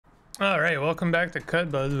All right, welcome back to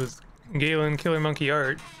Cut Buzz with Gaelen Killer Monkey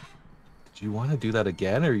Art. Do you want to do that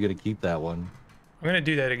again, or are you gonna keep that one? I'm gonna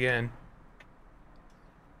do that again.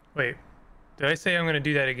 Wait, did I say I'm gonna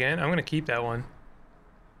do that again? I'm gonna keep that one.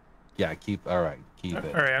 Yeah, keep. All right, keep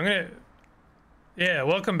it. All right, I'm gonna. Yeah,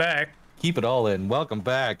 welcome back. Keep it all in. Welcome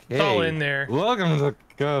back. It's all in there. Welcome to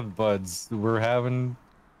Good Buds. We're having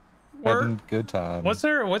good time. What's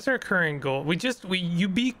our current goal? You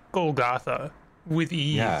beat Golgotha with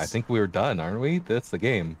ease. Yeah, I think we were done, aren't we? That's the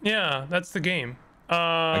game. Yeah, that's the game.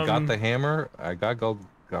 I got the hammer. I got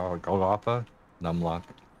Golgotha. Numlock.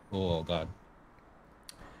 Oh god.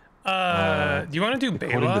 Do you want to do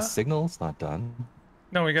Bela? According to signal, it's not done.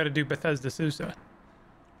 No, we got to do Bethesda Susa.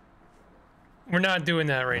 We're not doing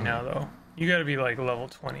that right now, though. You got to be like level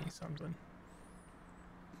 20 something.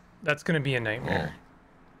 That's gonna be a nightmare.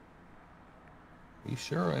 You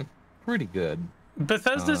sure? I'm pretty good.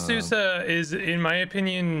 Bethesda Susa is, in my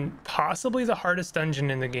opinion, possibly the hardest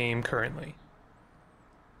dungeon in the game currently.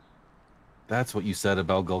 That's what you said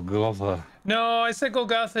about Golgotha. No, I said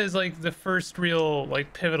Golgotha is like the first real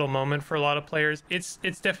like pivotal moment for a lot of players. It's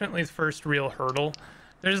definitely the first real hurdle.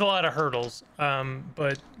 There's a lot of hurdles,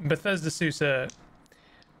 but Bethesda Susa,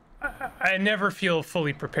 I never feel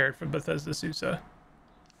fully prepared for Bethesda Susa.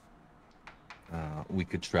 We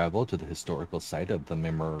could travel to the historical site of the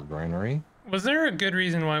Mimmer Granary. Was there a good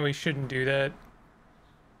reason why we shouldn't do that?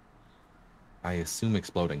 I assume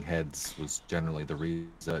exploding heads was generally the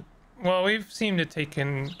reason. Well, we've seemed to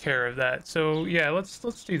taken care of that. So yeah, let's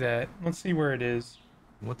do that. Let's see where it is.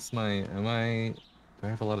 What's my? Do I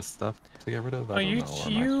have a lot of stuff to get rid of? I don't know. Or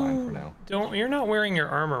am I fine for now? Don't. You're not wearing your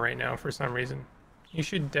armor right now for some reason. You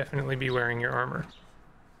should definitely be wearing your armor.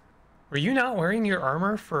 Were you not wearing your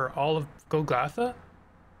armor for all of Golgotha?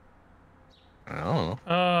 I don't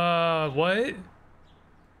know. What?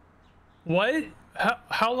 What?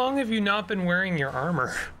 How long have you not been wearing your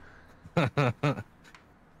armor?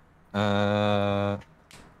 Oh.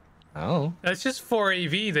 That's just 4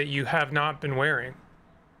 AV that you have not been wearing.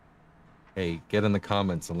 Hey, get in the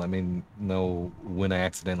comments and let me know when I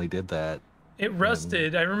accidentally did that. It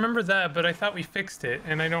rusted. I remember that, but I thought we fixed it,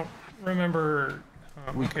 and I don't remember.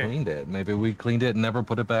 We cleaned it. Maybe we cleaned it and never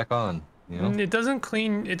put it back on. You know? It doesn't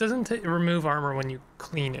clean. It doesn't remove armor when you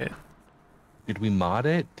clean it. Did we mod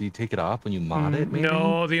it? Do you take it off when you mod it? Maybe?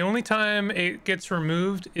 No, the only time it gets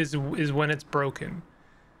removed is when it's broken.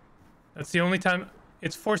 That's the only time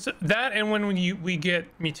it's forced. That and when we get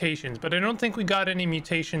mutations, but I don't think we got any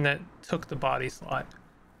mutation that took the body slot.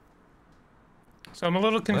 So I'm a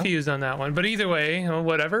little confused on that one. But either way,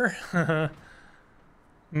 whatever.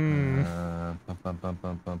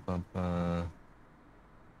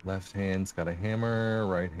 Left hand's got a hammer,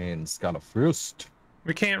 right hand's got a fist.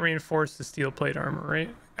 We can't reinforce the steel plate armor, right?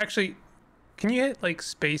 Actually, can you hit like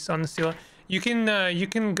space on the steel? You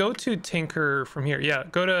can go to tinker from here. Yeah,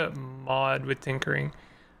 go to mod with tinkering.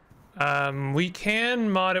 We can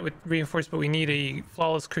mod it with reinforce, but we need a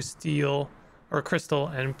flawless crystal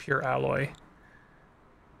and pure alloy.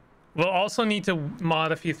 We'll also need to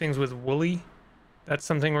mod a few things with woolly. That's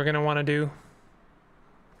something we're gonna want to do.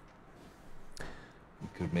 You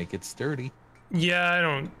could make it sturdy. Yeah, I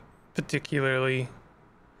don't particularly.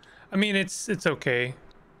 I mean, it's okay.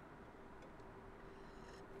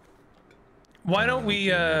 Why don't we? Do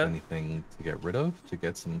you have anything to get rid of to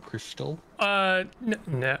get some crystal?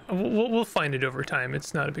 No. We'll find it over time.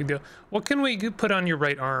 It's not a big deal. What can we put on your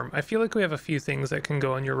right arm? I feel like we have a few things that can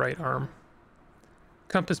go on your right arm.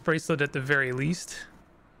 Compass bracelet at the very least.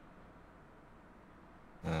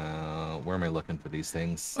 Where am I looking for these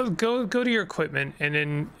things? Go to your equipment, and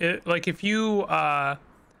then like if you oh,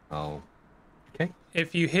 okay.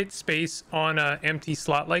 If you hit space on an empty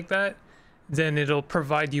slot like that, then it'll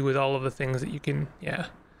provide you with all of the things that you can. Yeah.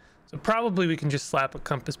 So probably we can just slap a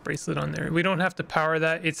compass bracelet on there. We don't have to power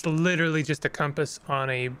that. It's literally just a compass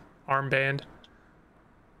on a armband.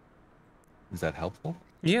 Is that helpful?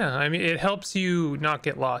 Yeah, I mean it helps you not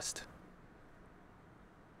get lost.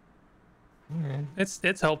 Alright.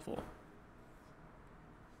 It's helpful.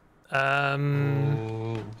 I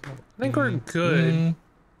think we're good.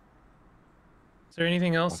 Is there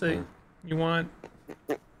anything else that you want?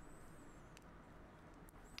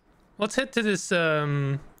 Let's head to this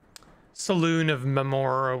saloon of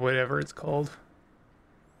Memor or whatever it's called.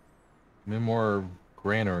 Mimmer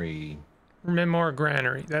Granary. Memor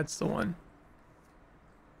Granary, that's the one.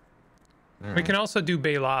 All We can also do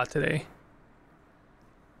Bela today.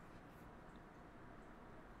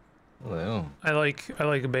 Hello. I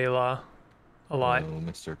like Bela a lot. Hello,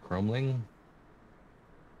 Mr. Cromling.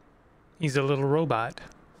 He's a little robot.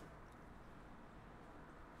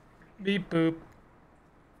 Beep boop.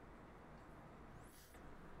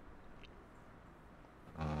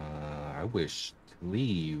 I wish to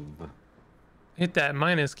leave. Hit that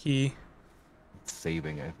minus key. It's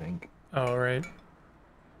saving, I think. Oh, right.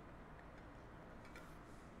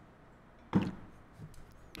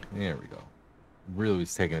 There we go. Really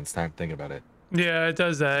was taking its time thinking about it. Yeah, it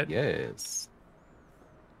does that. Yes.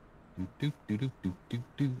 Do.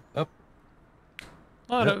 Up.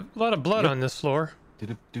 A lot of blood Yep. on this floor.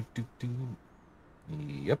 Do.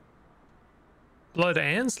 Yep. Blood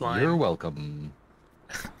and slime. You're welcome.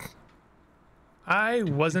 I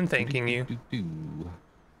wasn't thanking you.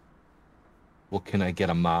 Well, can I get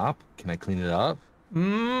a mop? Can I clean it up?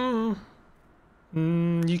 You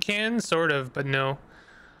can sort of, but no.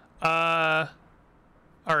 All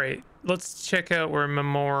right. Let's check out where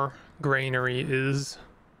Memor Granary is.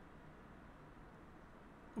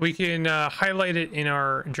 We can highlight it in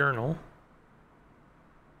our journal.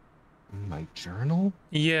 My journal?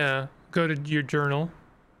 Yeah, go to your journal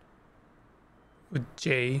with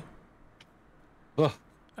J. Ugh.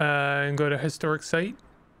 And go to historic site.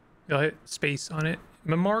 You'll hit space on it.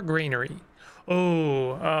 Memor Granary.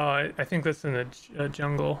 Oh, I think that's in the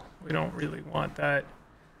jungle. We don't really want that.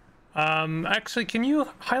 Actually, can you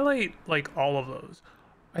highlight like all of those?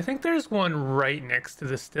 I think there's one right next to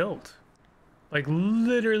the stilt. Like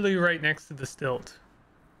literally right next to the stilt.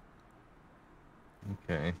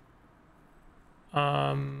 Okay.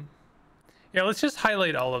 Yeah, let's just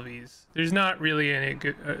highlight all of these. There's not really any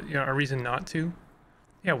good, a reason not to.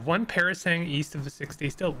 Yeah, one parasang east of the 6-day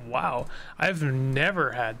stilt. Wow, I've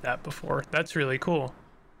never had that before. That's really cool.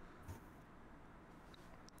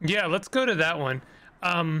 Yeah, let's go to that one.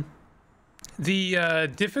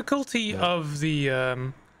 The difficulty of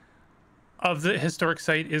the historic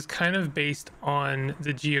site is kind of based on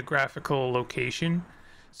the geographical location.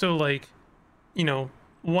 So like, you know,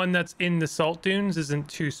 one that's in the salt dunes isn't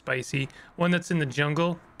too spicy. One that's in the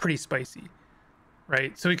jungle, pretty spicy,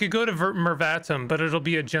 right? So we could go to Mervatum, but it'll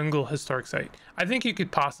be a jungle historic site. I think you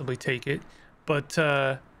could possibly take it, but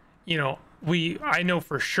you know, I know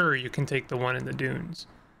for sure you can take the one in the dunes.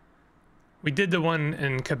 We did the one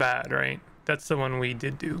in Kabad, right? That's the one we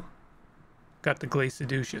did do. Got the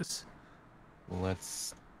Glaciducious. Well,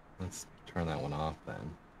 let's turn that one off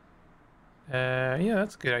then. Yeah,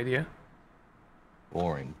 that's a good idea.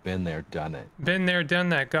 Boring. Been there, done it. Been there, done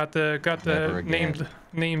that. Got the Never again.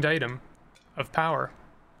 named item of power.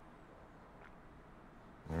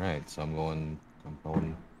 All right, so I'm going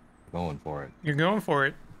for it. You're going for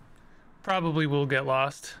it. Probably will get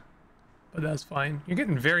lost, but that's fine. You're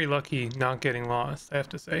getting very lucky not getting lost, I have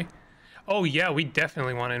to say. Oh yeah, we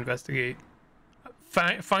definitely want to investigate.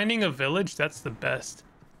 Finding a village, that's the best.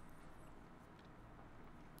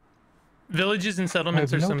 Villages and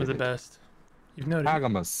settlements are some of the best. You've noted.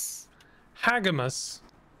 Hagamus.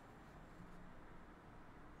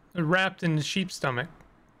 Wrapped in the sheep's stomach.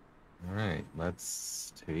 All right,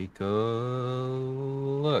 let's take a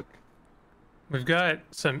look. We've got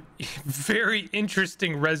some very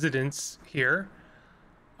interesting residents here.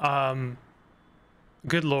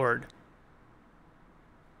 Good lord.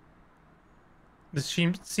 This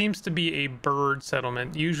seems to be a bird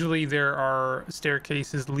settlement. Usually there are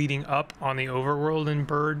staircases leading up on the overworld in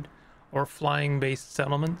bird or flying based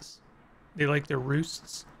settlements. They like their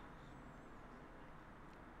roosts.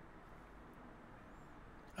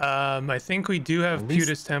 I think we do have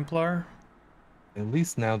Putus Templar. At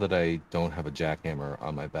least now that I don't have a jackhammer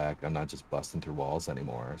on my back, I'm not just busting through walls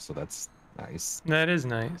anymore, so that's nice. That is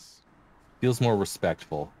nice. Feels more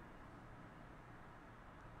respectful.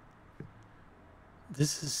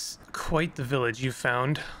 This is quite the village you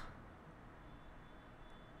found.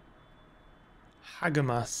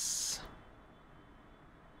 Hagamas.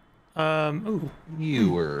 Ooh.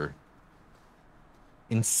 You were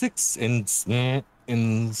in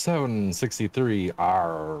 763.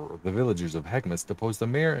 The villagers of Hagamas deposed the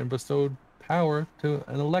mayor and bestowed power to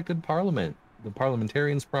an elected parliament. The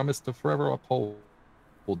parliamentarians promised to forever uphold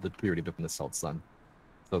the purity of the salt sun.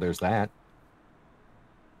 So there's that.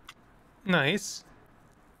 Nice.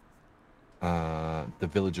 The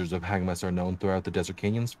villagers of Hagamas are known throughout the desert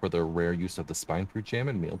canyons for their rare use of the spine fruit jam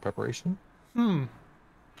in meal preparation.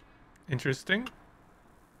 Interesting.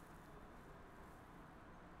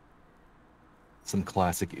 Some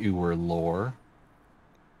classic Ewer lore.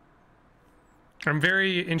 I'm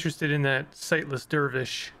very interested in that sightless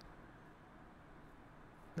dervish.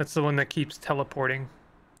 That's the one that keeps teleporting.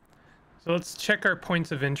 So let's check our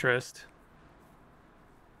points of interest.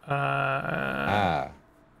 The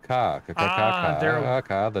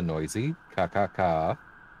noisy.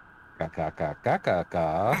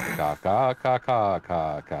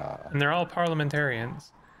 And they're all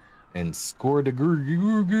parliamentarians. And Score de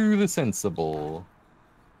Gurgu the sensible.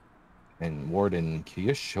 And Warden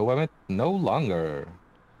Kiyoshiwamit no longer.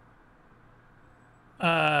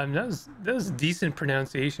 That was decent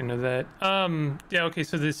pronunciation of that. Yeah, okay,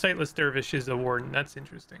 so the sightless dervish is a warden. That's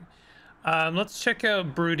interesting. Let's check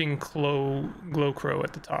out brooding glowcrow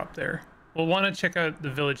at the top there. We'll want to check out the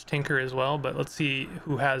village tinker as well, but let's see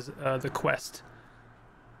who has the quest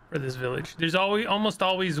for this village. There's almost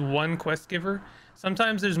always one quest giver.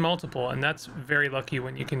 Sometimes there's multiple, and that's very lucky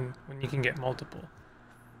when you can get multiple.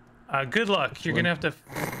 Good luck. You're gonna have to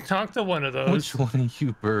talk to one of those. Which one of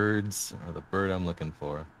you birds are the bird I'm looking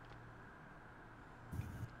for?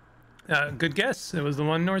 Good guess. It was the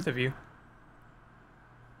one north of you.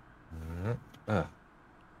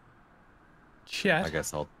 Chat. I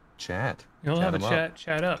guess I'll chat. You'll have a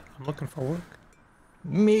chat up. I'm looking for work.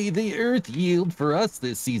 May the earth yield for us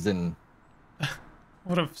this season.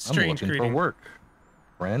 What a strange I'm looking greeting. for work,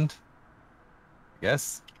 friend.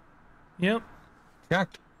 Yes. Yep.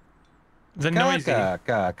 Cacked. The noisy.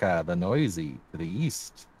 The noisy to the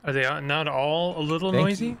east. Are they not all a little Thank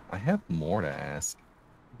noisy? you. I have more to ask.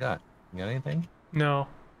 You got anything? No.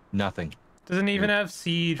 Nothing. Doesn't even have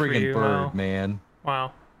seed for Friggin' you. bird, Wow. man.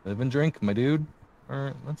 Wow. Live and drink, my dude. All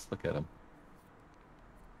right, let's look at him.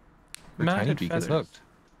 Her tiny Matted beak feathers. is hooked.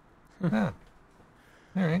 Ah.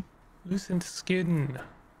 All right. Loosened skin.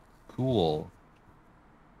 Cool.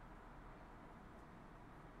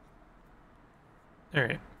 All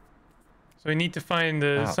right. So we need to find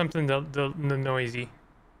something the noisy.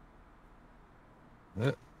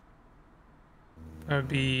 Uh, That would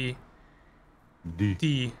be D.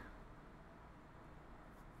 D.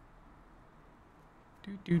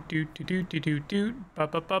 Do.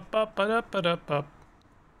 Ba-ba-ba-ba-ba-da-ba-da-ba.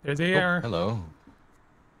 There they are. Hello.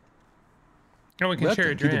 Oh, we can share a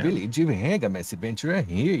Welcome to the dram. village of Hagamas, adventurer.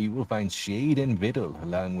 Here you will find shade and victual,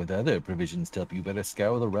 along with other provisions to help you better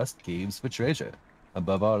scour the rust caves for treasure.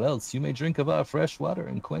 Above all else, you may drink of our fresh water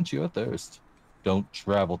and quench your thirst. Don't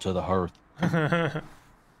travel to the hearth.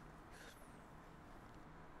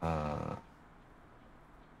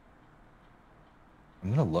 I'm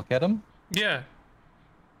gonna look at him. Yeah.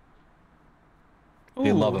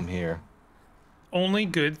 They love Ooh, him here. only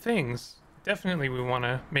good things. Definitely we want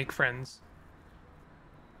to make friends.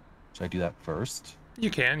 Should I do that first? You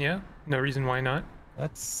can, yeah. No reason why not.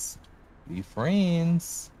 Let's be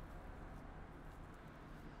friends.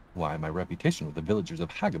 Why, my reputation with the villagers of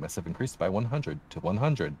Hagamas have increased by 100 to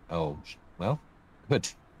 100. Oh, well, good.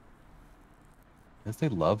 Because they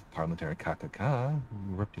love parliamentary kakaka,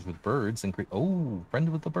 reputation with birds, and oh, friend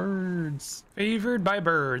with the birds. Favored by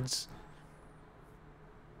birds.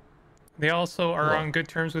 They also are Cool. on good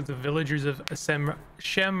terms with the villagers of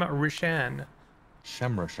Shemrishan.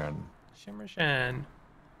 Shemrishan. Shemrishan.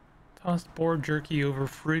 Tossed boar jerky over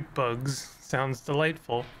fruit bugs. Sounds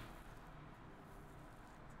delightful.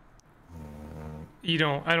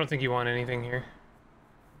 I don't think you want anything here.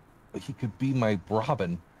 But he could be my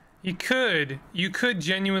Robin. You could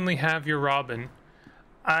genuinely have your Robin.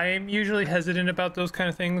 I'm usually hesitant about those kind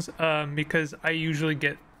of things because I usually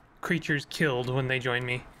get creatures killed when they join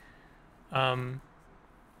me. And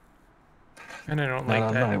I don't like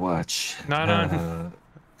Not that. on my watch. Not on.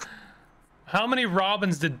 How many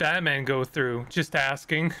Robins did Batman go through? Just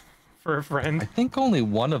asking for a I friend. think only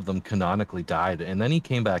one of them canonically died, and then he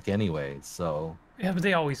came back anyway, so... Yeah, but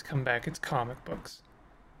they always come back. It's comic books.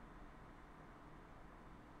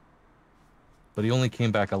 But he only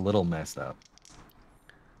came back a little messed up.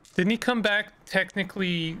 Didn't he come back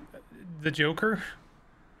technically the Joker?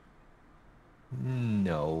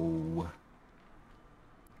 No.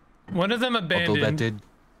 One of them abandoned. Although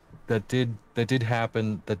that did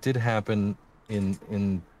happen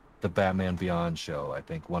in the Batman Beyond show. I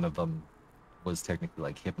think one of them was technically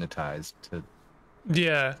like hypnotized to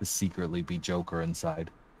Yeah. secretly be Joker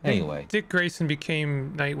inside. Anyway, Dick Grayson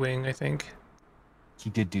became Nightwing, I think. he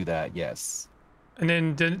did do that, yes. And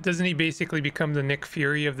then doesn't he basically become the Nick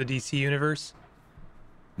Fury of the DC universe?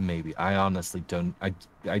 Maybe. I honestly don't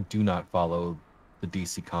I do not follow the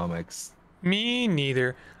DC comics. Me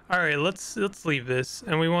neither. All right, let's leave this,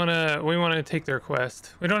 and we wanna take their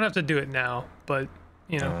quest. We don't have to do it now, but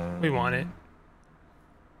you know we want it.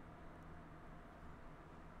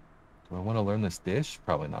 Do I want to learn this dish?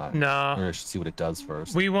 Probably not. No. Or I should see what it does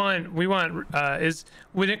first. We want is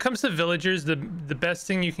when it comes to villagers, the best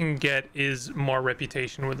thing you can get is more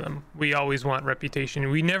reputation with them. We always want reputation.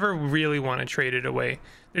 We never really want to trade it away.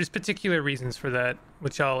 There's particular reasons for that,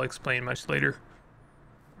 which I'll explain much later.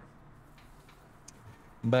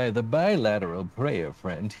 By the bilateral prayer,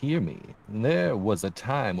 friend, hear me. There was a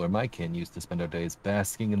time where my kin used to spend our days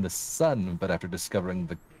basking in the sun, but after discovering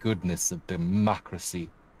the goodness of democracy,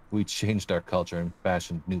 We changed our culture and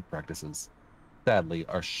fashioned new practices. Sadly,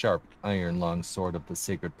 our sharp, iron long sword of the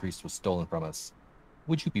sacred priest was stolen from us.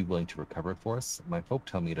 Would you be willing to recover it for us? My folk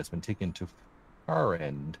tell me it has been taken to our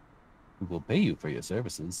end. We will pay you for your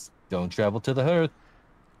services. Don't travel to the hearth.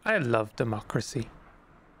 I love democracy.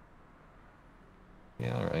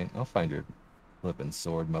 Yeah, all right. I'll find your flippin'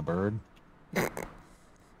 sword, my bird.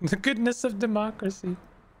 The goodness of democracy.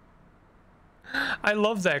 I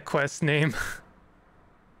love that quest name.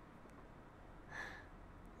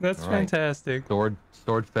 That's All right. fantastic. Sword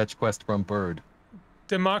fetch quest from bird.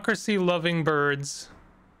 Democracy loving birds.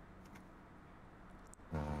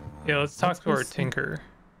 Yeah, let's talk to our tinker.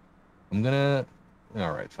 I'm gonna.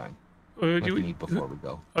 All right, fine. I Do can eat before we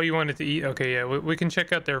go. Oh, you wanted to eat? Okay, yeah. We can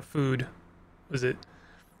check out their food. Was it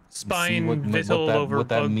spine vittle over what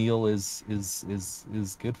that bug? meal is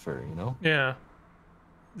good for, you know? Yeah.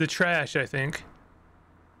 The trash, I think.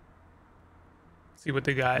 See what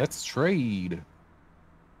they got. Let's trade.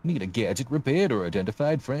 Need a gadget repaired or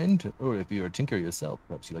identified, friend? Or if you're a tinker yourself,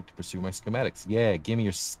 perhaps you'd like to pursue my schematics. Yeah, give me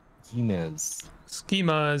your schemas.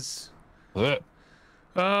 Schemas. Ugh.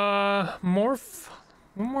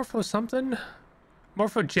 Morpho something?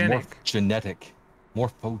 Morphogenic.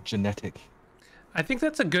 Morphogenetic. I think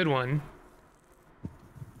that's a good one.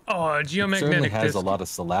 Oh, It geomagnetic certainly has disc. a lot of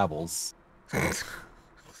syllables.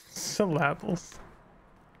 Syllables.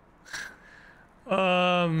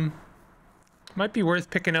 Might be worth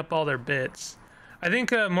picking up all their bits. I think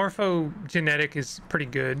morphogenetic is pretty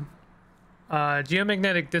good.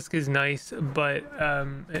 Geomagnetic disc is nice, but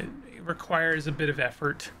it requires a bit of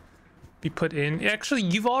effort be put in. Actually,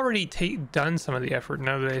 you've already done some of the effort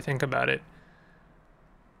now that I think about it.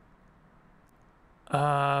 It's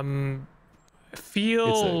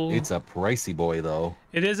a pricey boy though.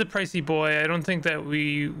 It is a pricey boy. I don't think that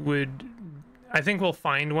we would. I think we'll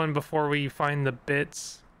find one before we find the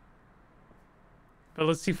bits. But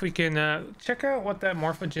let's see if we can check out what that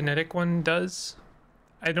morphogenetic one does.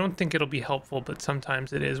 I don't think it'll be helpful, but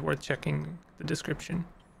sometimes it is worth checking the description.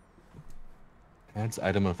 Adds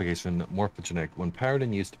item modification morphogenetic. When powered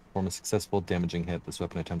and used to perform a successful damaging hit, this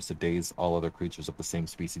weapon attempts to daze all other creatures of the same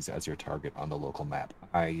species as your target on the local map.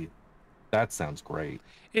 That sounds great.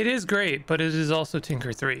 It is great, but it is also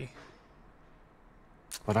Tinker 3.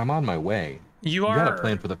 But I'm on my way. You gotta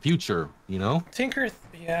plan for the future, you know?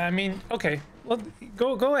 Yeah, I mean, okay. Well,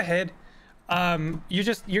 go ahead.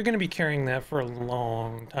 You're gonna be carrying that for a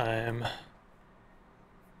long time.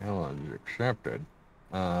 Hell, you accepted.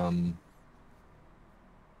 One,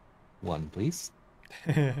 please.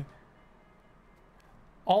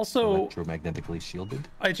 Also, electromagnetically shielded.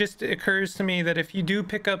 it just occurs to me that if you do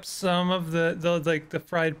pick up some of the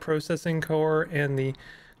fried processing core and the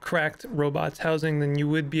cracked robots housing, then you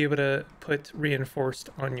would be able to put reinforced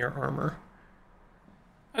on your armor.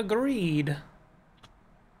 Agreed.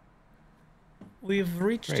 We've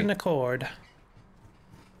reached an accord.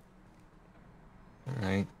 All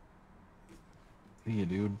right. See you,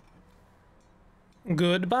 dude.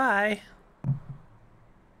 Goodbye.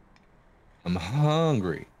 I'm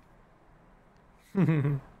hungry.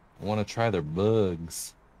 I want to try their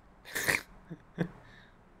bugs. I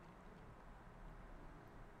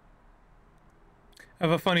have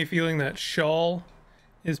a funny feeling that Shawl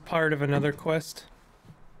is part of another quest.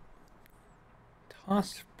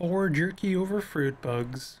 Toss boar jerky over fruit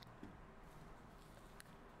bugs.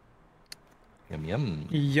 Yum yum.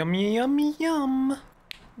 Yum yum yum.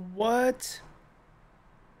 What?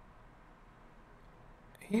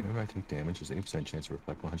 Whenever I take damage, there's 80% chance to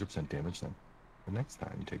reflect 100% damage then. The next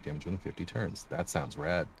time you take damage within 50 turns. That sounds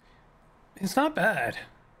rad. It's not bad.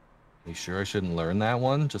 You sure I shouldn't learn that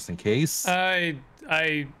one, just in case?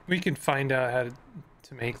 We can find out how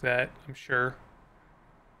to make that, I'm sure.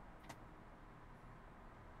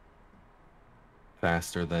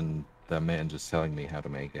 Faster than the man just telling me how to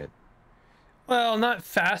make it. Well, not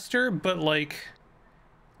faster, but like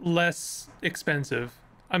less expensive.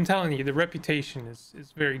 I'm telling you, the reputation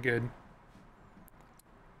is very good.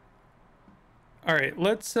 All right,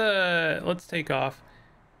 let's take off.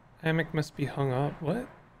 Hammock must be hung up. What?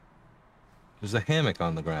 There's a hammock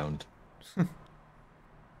on the ground.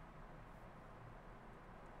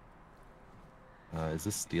 Is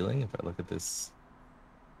this stealing? If I look at this,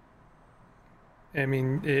 I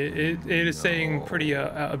mean, it is saying pretty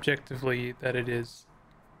objectively that it is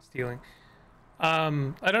stealing.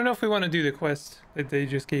 I don't know if we want to do the quest that they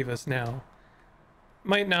just gave us now.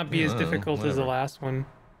 Might not be as difficult as the last one.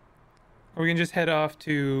 Or we can just head off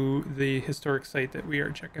to the historic site that we are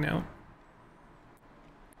checking out.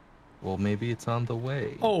 well, maybe it's on the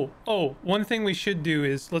way. Oh, one thing we should do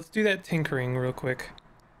is let's do that tinkering real quick.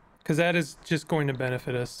 because that is just going to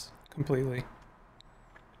benefit us completely.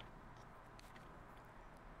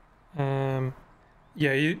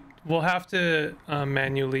 Yeah, we'll have to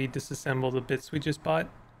manually disassemble the bits we just bought.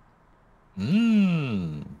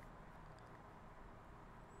 Mmm.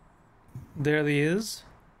 There he is.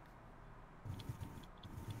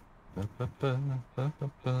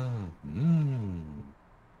 Mmm.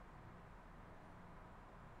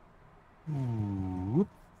 Ooh.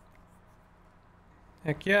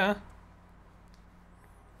 Heck yeah.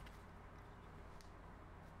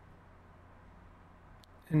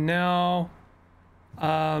 And now,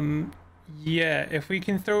 yeah, if we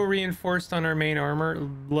can throw reinforced on our main armor,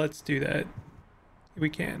 let's do that. We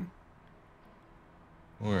can.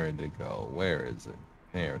 Where'd it go? Where is it?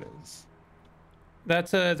 There it is.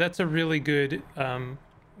 That's a really good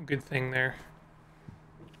good thing there.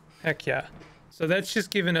 Heck yeah. So that's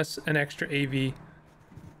just giving us an extra AV.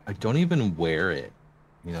 I don't even wear it,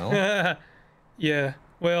 you know? Yeah.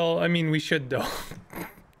 Well, I mean, we should though.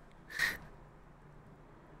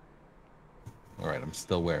 All right, I'm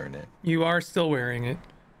still wearing it. You are still wearing it.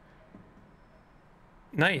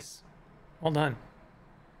 Nice. Well done.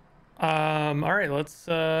 All right, let's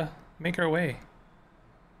make our way.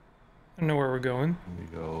 I don't know where we're going. We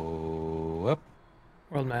go up.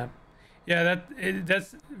 World map. Yeah,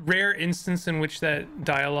 that's rare instance in which that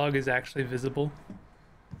dialogue is actually visible.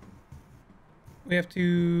 We have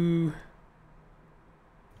to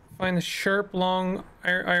find the sharp long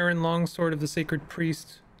iron longsword of the sacred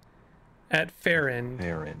priest at Fair End.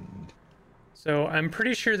 Fair End. So I'm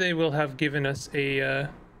pretty sure they will have given us a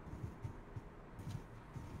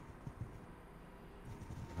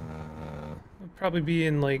it'll probably be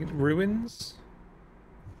in like ruins.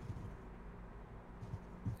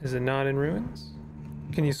 Is it not in ruins?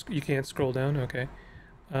 Can you can't scroll down? Okay.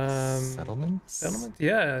 Settlements? Settlements?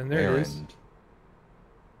 Yeah, and there Fair it is. End.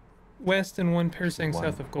 West and one parasang One.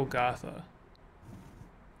 south of Golgotha.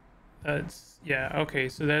 That's yeah, okay,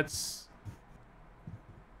 so that's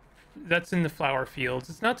in the flower fields.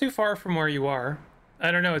 It's not too far from where you are. I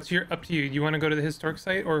don't know, it's up to you. You want to go to the historic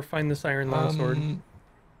site or find this iron longsword?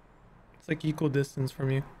 It's like equal distance from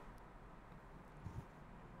you.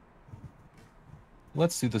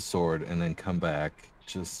 Let's do the sword and then come back.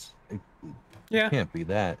 Just Yeah. can't be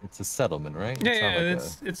that. It's a settlement, right? Yeah, It's not yeah,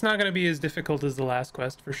 like it's not going to be as difficult as the last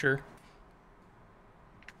quest for sure.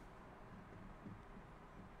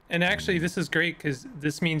 And actually, this is great because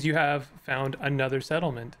this means you have found another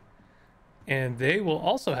settlement, and they will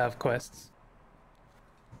also have quests.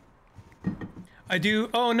 I do.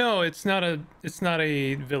 Oh no, it's not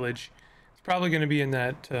a village. It's probably going to be in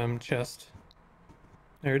that chest.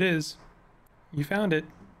 There it is. You found it.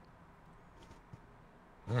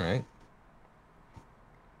 All right.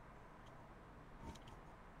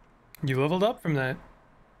 You leveled up from that.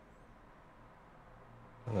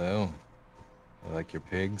 Hello. I like your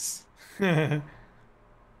pigs. We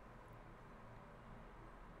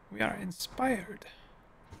are inspired.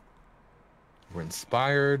 We're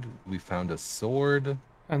inspired. We found a sword.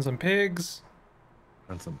 Found some pigs.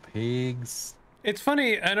 Found some pigs. It's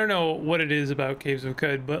funny, I don't know what it is about Caves of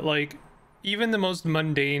Cud, but like even the most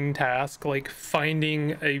mundane task, like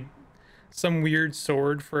finding some weird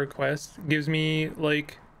sword for a quest, gives me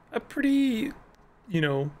like a pretty,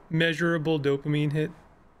 measurable dopamine hit.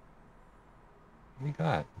 What do you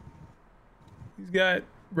got? He's got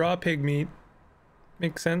raw pig meat.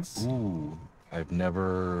 Makes sense. Ooh, I've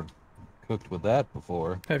never cooked with that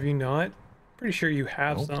before. Have you not? Pretty sure you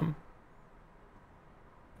have Nope. some.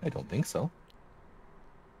 I don't think so.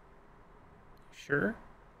 Sure.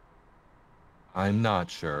 I'm not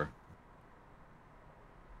sure.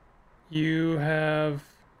 You have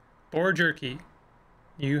boar jerky.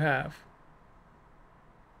 You have.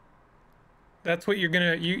 That's what you're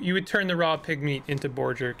gonna you would turn the raw pig meat into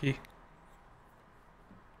boar jerky.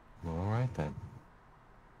 All right then.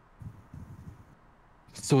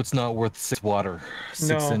 So it's not worth 6 water.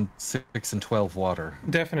 No. 6 and 12 water.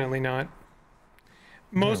 Definitely not.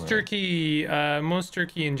 Most Alright. jerky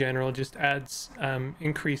in general just adds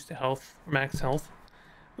increased health, max health,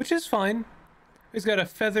 which is fine. He's got a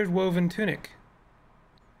feathered woven tunic.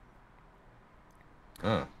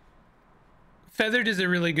 Huh. Feathered is a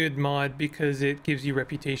really good mod because it gives you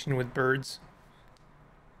reputation with birds.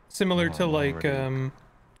 Similar Oh, to I'm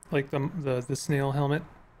like already- the snail helmet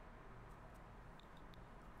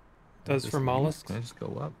does Just for leave? mollusks. Can I just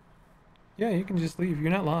go up? Yeah, you can just leave.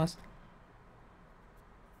 You're not lost.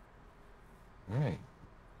 All right.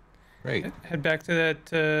 Great. Head back to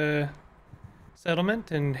that settlement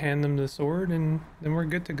and hand them the sword, and then we're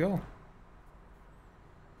good to go.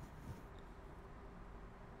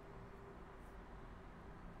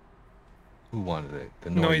 Who wanted it? The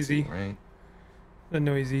Noisy. right? The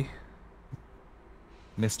Noisy.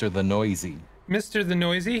 Mr. the Noisy. Mr. the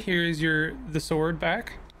Noisy, here's the sword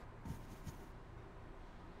back.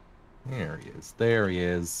 There he is. There he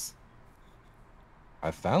is.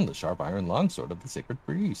 I found the sharp iron longsword of the sacred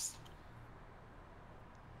priest.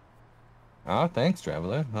 Ah, thanks,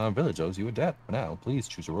 traveler. Our village owes you a debt. For now, please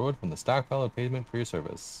choose a road from the stockpile of pavement for your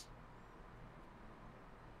service.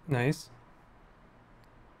 Nice.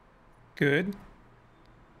 Good.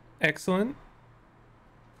 Excellent.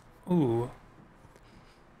 Ooh.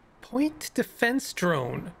 Point defense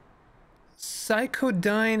drone.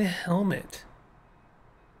 Psychodyne helmet.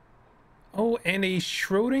 Oh, and a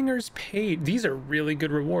Schrodinger's page. These are really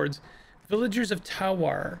good rewards. Villagers of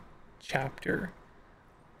Tawar chapter.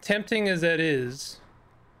 Tempting as that is,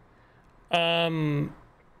 those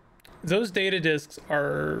data discs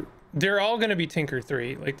they're all going to be Tinker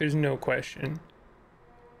 3, like there's no question,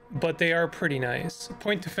 but they are pretty nice.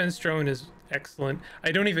 Point defense drone is excellent.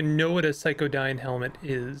 I don't even know what a Psychodyne helmet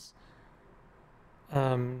is.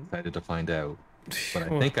 Excited to find out,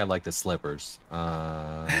 but I think I like the slippers.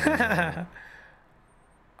 I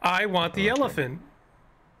want the elephant.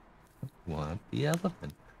 Want the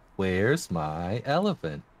elephant. Where's my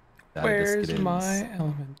elephant? Where's my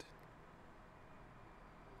elephant?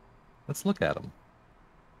 Let's look at them.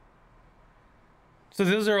 So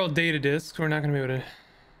those are all data discs. We're not going to be able to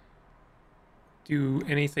do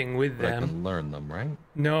anything with But them. I can learn them, right?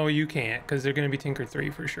 No, you can't, because they're going to be Tinker 3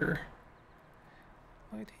 for sure.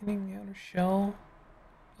 Lightning the outer shell.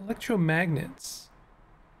 Electromagnets.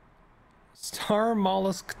 Star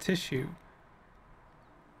mollusk tissue.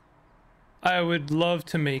 I would love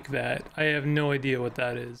to make that. I have no idea what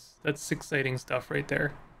that is. That's exciting stuff right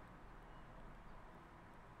there.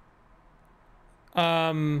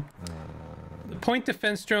 The point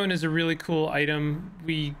defense drone is a really cool item.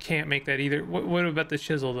 We can't make that either. What about the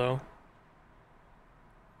chisel though?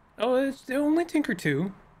 Oh, it's only Tinker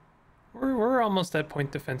 2. We're almost at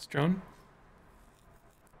point defense drone.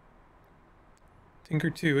 Tinker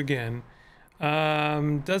 2 again.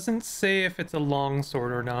 Doesn't say if it's a long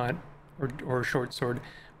sword or not. Or short sword.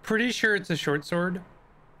 Pretty sure it's a short sword,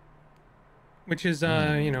 which is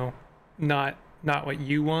you know, not what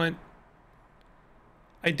you want.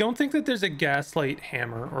 I don't think that there's a gaslight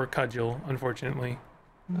hammer or cudgel, unfortunately.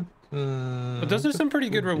 But those are some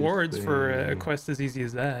pretty good rewards for a quest as easy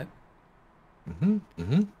as that. You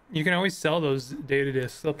can always sell those data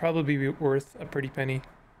discs. They'll probably be worth a pretty penny.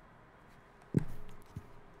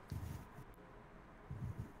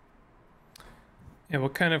 Yeah,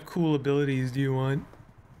 what kind of cool abilities do you want?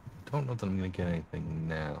 Don't know that I'm gonna get anything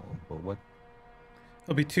now, but what?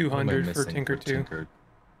 It'll be 200 for Tinker 2. Tinker?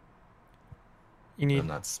 You need. I'm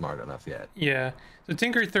not smart enough yet. Yeah, so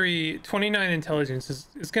Tinker 3, 29 intelligence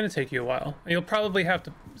is gonna take you a while. You'll probably have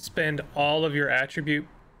to spend all of your attribute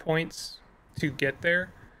points to get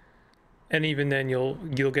there, and even then you'll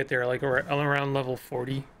get there like around level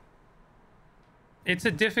 40. It's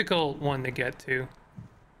a difficult one to get to.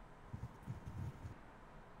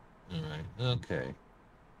 All right. Okay.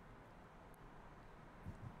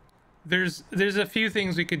 There's a few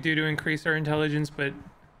things we could do to increase our intelligence, but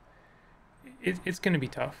it's gonna be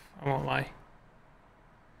tough. I won't lie.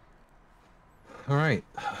 All right.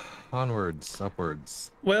 Onwards,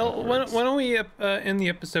 upwards. Well, why backwards. don't we end the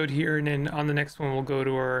episode here, and then on the next one we'll go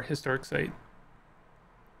to our historic site.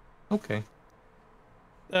 Okay.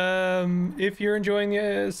 If you're enjoying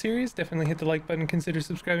the series, definitely hit the like button. Consider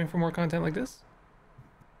subscribing for more content like this.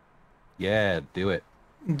 Yeah, do it.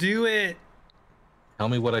 Do it. Tell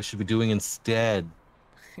me what I should be doing instead.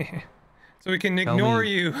 So we can ignore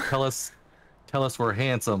you. Tell us we're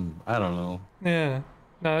handsome. I don't know. Yeah.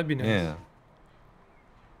 No, that'd be nice. Yeah.